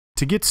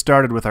To get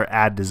started with our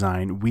ad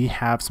design, we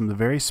have some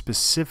very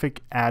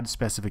specific ad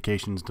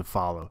specifications to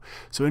follow.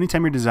 So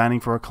anytime you're designing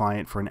for a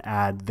client for an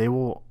ad, they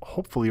will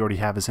hopefully already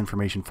have this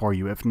information for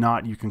you. If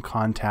not, you can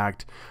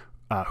contact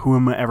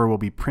whomever will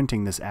be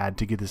printing this ad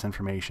to get this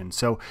information.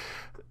 So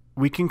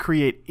we can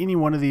create any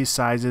one of these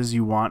sizes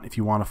you want if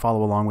you want to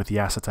follow along with the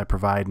assets I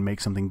provide and make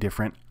something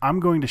different. I'm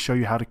going to show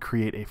you how to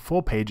create a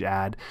full page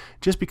ad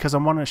just because I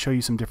want to show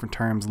you some different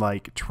terms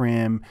like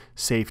trim,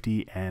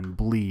 safety, and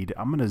bleed.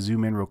 I'm going to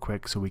zoom in real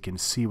quick so we can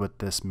see what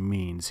this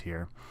means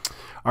here.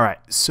 All right,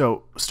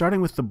 so starting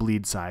with the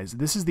bleed size,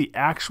 this is the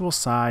actual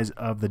size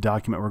of the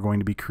document we're going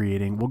to be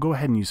creating. We'll go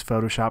ahead and use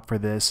Photoshop for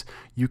this.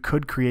 You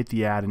could create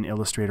the ad in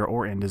Illustrator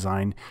or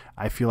InDesign.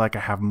 I feel like I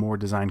have more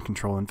design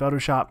control in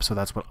Photoshop, so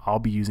that's what I'll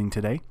be using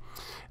today.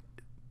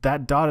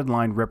 That dotted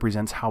line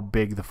represents how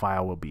big the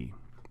file will be.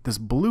 This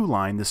blue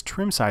line, this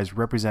trim size,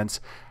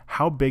 represents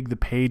how big the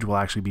page will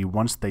actually be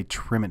once they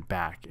trim it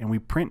back. And we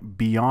print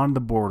beyond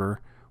the border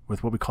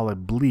with what we call a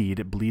bleed.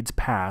 It bleeds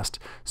past,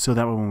 so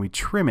that when we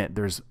trim it,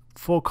 there's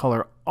full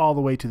color all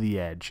the way to the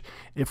edge.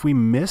 If we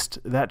missed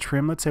that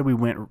trim, let's say we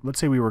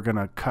were going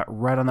to cut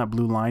right on that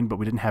blue line, but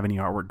we didn't have any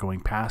artwork going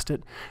past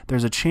it,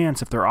 there's a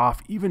chance if they're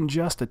off even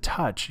just a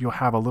touch, you'll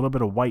have a little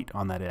bit of white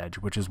on that edge,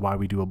 which is why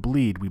we do a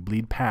bleed. We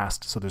bleed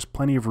past, so there's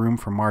plenty of room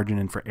for margin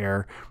and for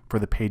error for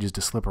the pages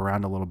to slip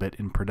around a little bit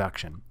in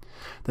production.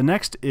 The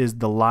next is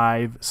the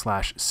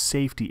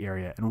live/safety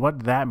area, and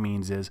what that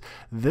means is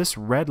this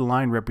red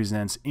line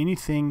represents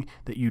anything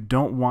that you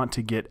don't want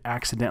to get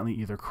accidentally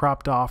either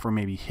cropped off or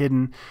maybe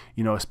hidden.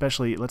 You know,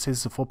 especially let's say this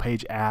is a full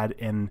page ad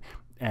and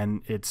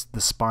it's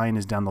the spine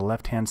is down the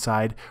left hand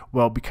side.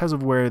 Well, because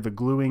of where the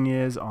gluing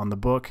is on the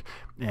book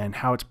and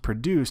how it's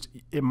produced,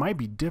 it might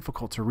be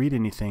difficult to read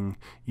anything,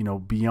 you know,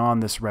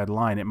 beyond this red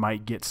line. It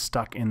might get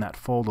stuck in that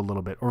fold a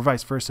little bit, or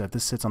vice versa. If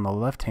this sits on the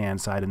left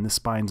hand side and this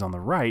spine's on the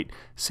right,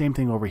 same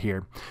thing over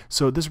here.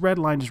 So this red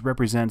line just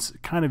represents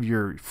kind of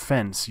your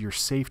fence, your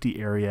safety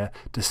area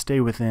to stay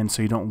within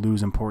so you don't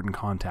lose important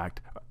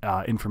contact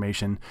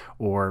information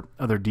or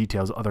other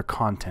details, other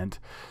content.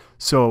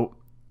 So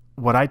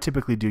what I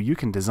typically do, you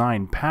can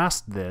design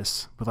past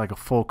this with like a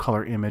full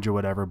color image or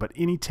whatever, but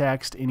any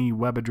text, any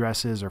web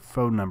addresses or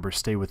phone numbers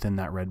stay within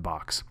that red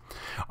box.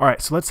 All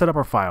right, so let's set up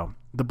our file.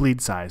 The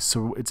bleed size,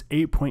 so it's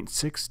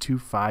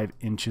 8.625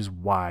 inches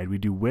wide. We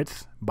do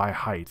width by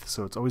height,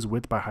 so it's always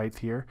width by height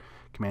here.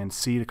 Command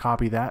C to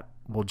copy that.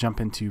 We'll jump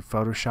into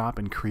Photoshop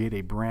and create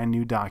a brand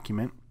new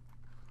document.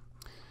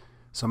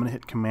 So I'm going to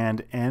hit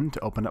Command N to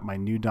open up my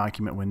new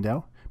document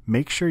window.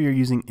 Make sure you're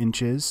using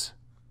inches.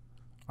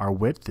 Our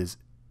width is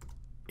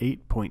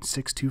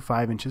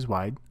 8.625 inches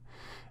wide.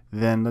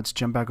 Then let's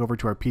jump back over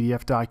to our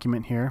PDF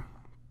document here.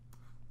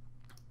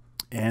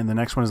 And the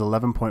next one is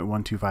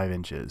 11.125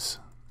 inches.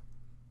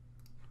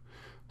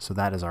 So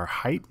that is our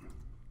height,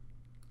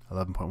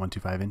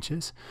 11.125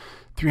 inches.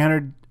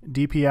 300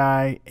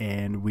 DPI,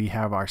 and we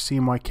have our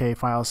CMYK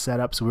file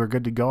set up, so we're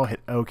good to go. I'll hit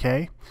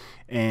OK.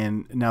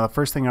 And now the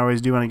first thing I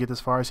always do when I get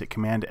this far is hit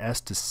Command S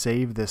to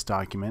save this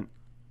document,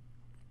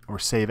 or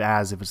save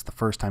as if it's the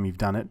first time you've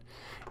done it.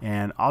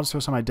 And I'll just throw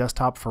this on my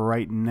desktop for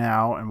right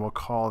now, and we'll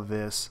call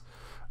this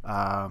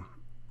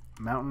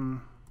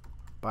mountain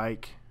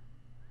bike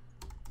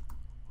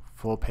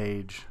full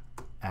page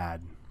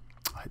ad.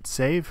 I'll hit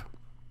save.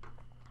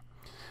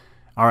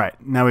 All right,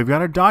 now we've got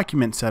our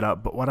document set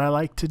up, but what I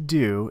like to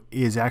do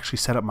is actually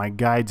set up my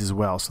guides as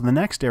well. So the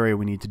next area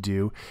we need to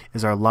do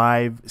is our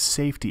live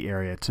safety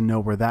area to know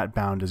where that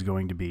bound is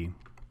going to be.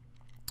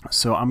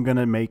 So I'm going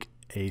to make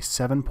a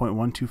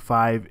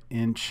 7.125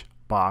 inch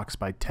box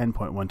by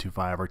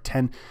 10.125, or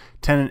 10,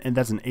 and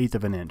that's 1/8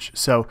 of an inch.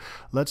 So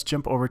let's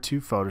jump over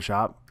to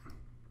Photoshop,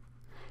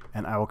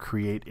 and I will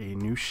create a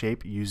new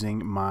shape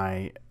using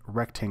my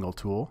rectangle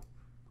tool.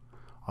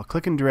 I'll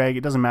click and drag.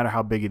 It doesn't matter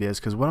how big it is,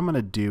 because what I'm going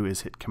to do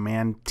is hit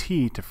Command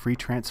T to free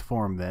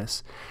transform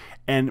this,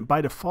 and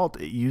by default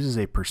it uses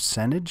a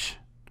percentage,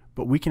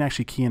 but we can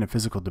actually key in a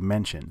physical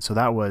dimension. So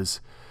that was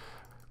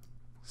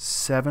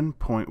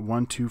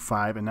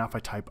 7.125, and now if I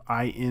type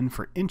IN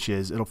for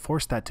inches, it'll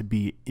force that to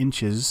be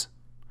inches.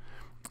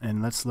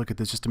 And let's look at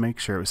this just to make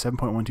sure. It was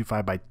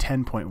 7.125 by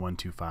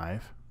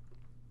 10.125.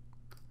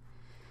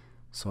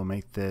 So I'll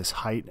make this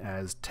height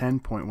as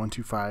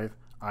 10.125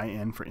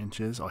 IN for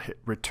inches. I'll hit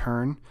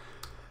return.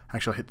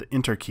 Actually, I'll hit the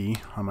enter key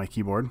on my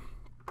keyboard.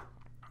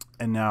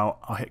 And now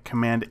I'll hit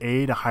Command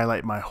A to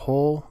highlight my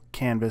whole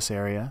canvas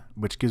area,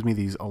 which gives me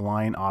these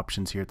align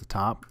options here at the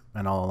top,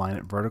 and I'll align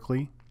it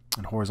vertically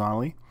and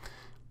horizontally.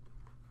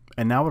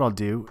 And now what I'll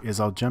do is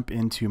I'll jump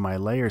into my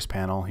layers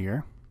panel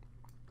here.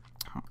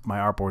 My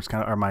artboard's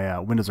kind of, or my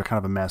windows are kind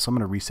of a mess, so I'm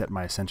going to reset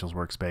my essentials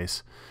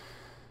workspace.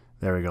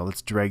 There we go.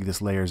 Let's drag this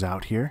layers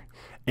out here,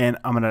 and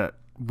I'm going to,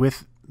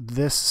 with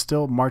this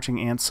still marching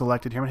ants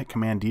selected here, I'm going to hit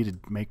Command D to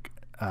make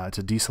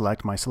to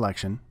deselect my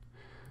selection.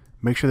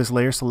 Make sure this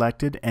layer is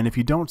selected, and if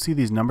you don't see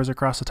these numbers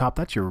across the top,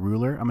 that's your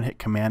ruler. I'm going to hit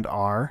Command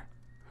R,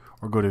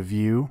 or go to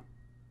View,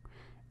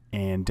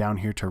 and down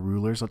here to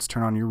Rulers. Let's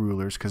turn on your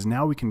rulers, because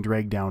now we can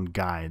drag down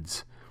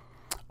guides.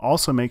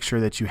 Also make sure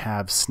that you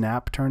have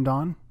snap turned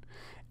on.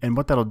 And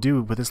what that'll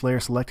do, with this layer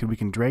selected, we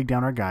can drag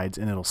down our guides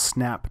and it'll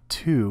snap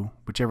to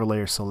whichever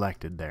layer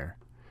selected there.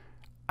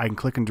 I can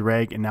click and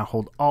drag and now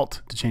hold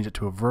Alt to change it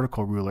to a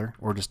vertical ruler,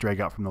 or just drag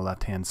out from the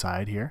left-hand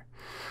side here.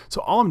 So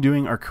all I'm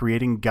doing are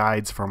creating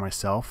guides for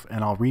myself,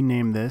 and I'll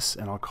rename this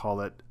and I'll call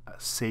it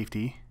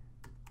Safety.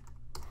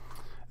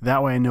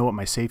 That way I know what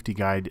my safety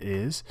guide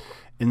is.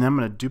 And then I'm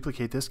going to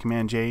duplicate this,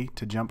 Command J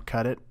to jump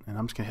cut it, and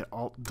I'm just going to hit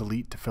Alt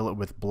Delete to fill it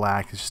with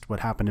black. It's just what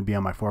happened to be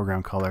on my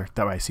foreground color.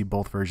 That way I see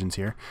both versions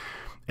here.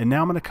 And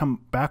now I'm going to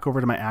come back over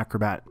to my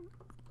Acrobat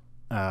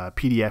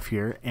PDF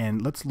here,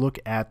 and let's look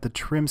at the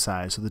trim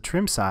size. So the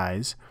trim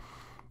size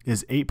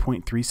is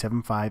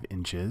 8.375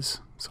 inches.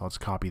 So let's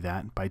copy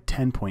that by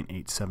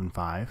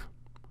 10.875.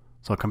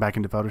 So I'll come back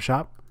into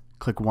Photoshop,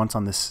 click once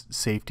on this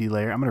safety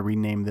layer. I'm going to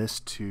rename this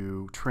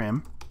to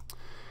trim.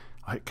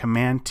 I'll hit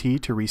Command T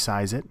to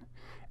resize it,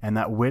 and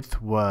that width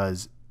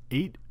was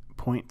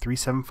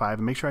 8.375.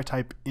 And make sure I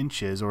type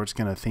inches, or it's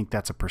going to think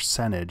that's a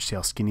percentage. See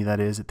how skinny that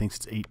is? It thinks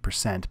it's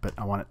 8%, but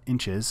I want it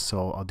inches,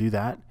 so I'll do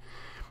that.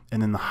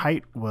 And then the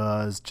height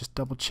was, just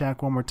double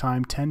check one more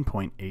time,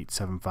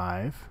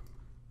 10.875.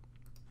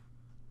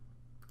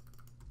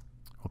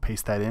 We'll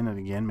paste that in, and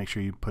again, make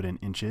sure you put in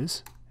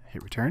inches.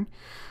 Hit return.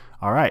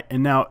 All right,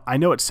 and now I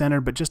know it's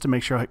centered, but just to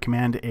make sure, I'll hit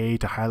Command A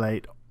to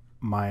highlight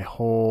my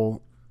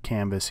whole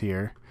canvas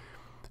here.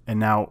 And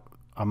now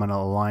I'm going to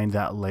align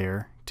that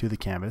layer to the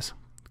canvas.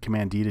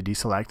 Command D to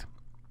deselect.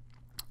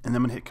 And then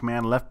I'm going to hit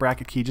Command left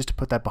bracket key just to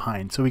put that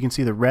behind. So we can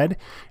see the red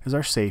is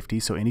our safety,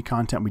 so any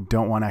content we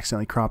don't want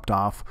accidentally cropped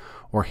off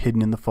or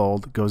hidden in the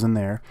fold goes in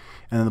there.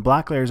 And then the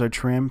black layer is our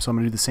trim, so I'm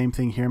going to do the same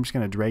thing here. I'm just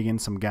going to drag in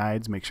some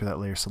guides, make sure that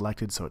layer is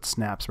selected so it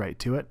snaps right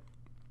to it.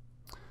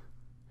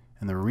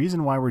 And the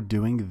reason why we're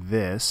doing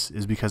this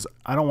is because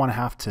I don't want to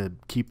have to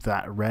keep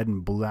that red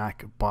and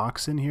black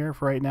box in here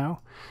for right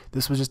now.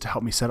 This was just to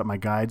help me set up my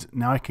guides.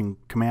 Now I can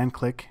Command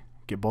click,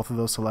 get both of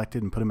those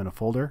selected and put them in a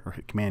folder, or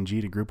hit Command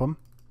G to group them.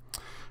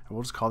 And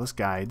we'll just call this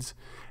guides.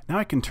 Now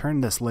I can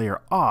turn this layer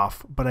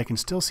off, but I can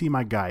still see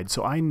my guide.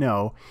 So I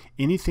know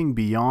anything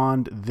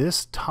beyond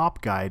this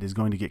top guide is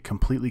going to get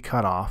completely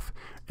cut off,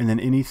 and then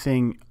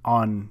anything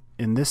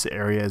in this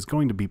area is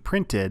going to be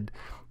printed.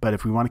 But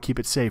if we want to keep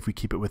it safe, we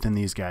keep it within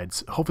these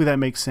guides. Hopefully that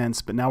makes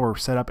sense, but now we're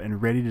set up and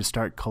ready to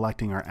start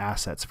collecting our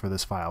assets for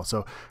this file.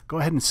 So go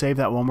ahead and save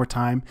that one more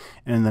time,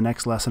 and in the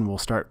next lesson we'll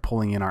start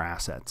pulling in our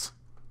assets.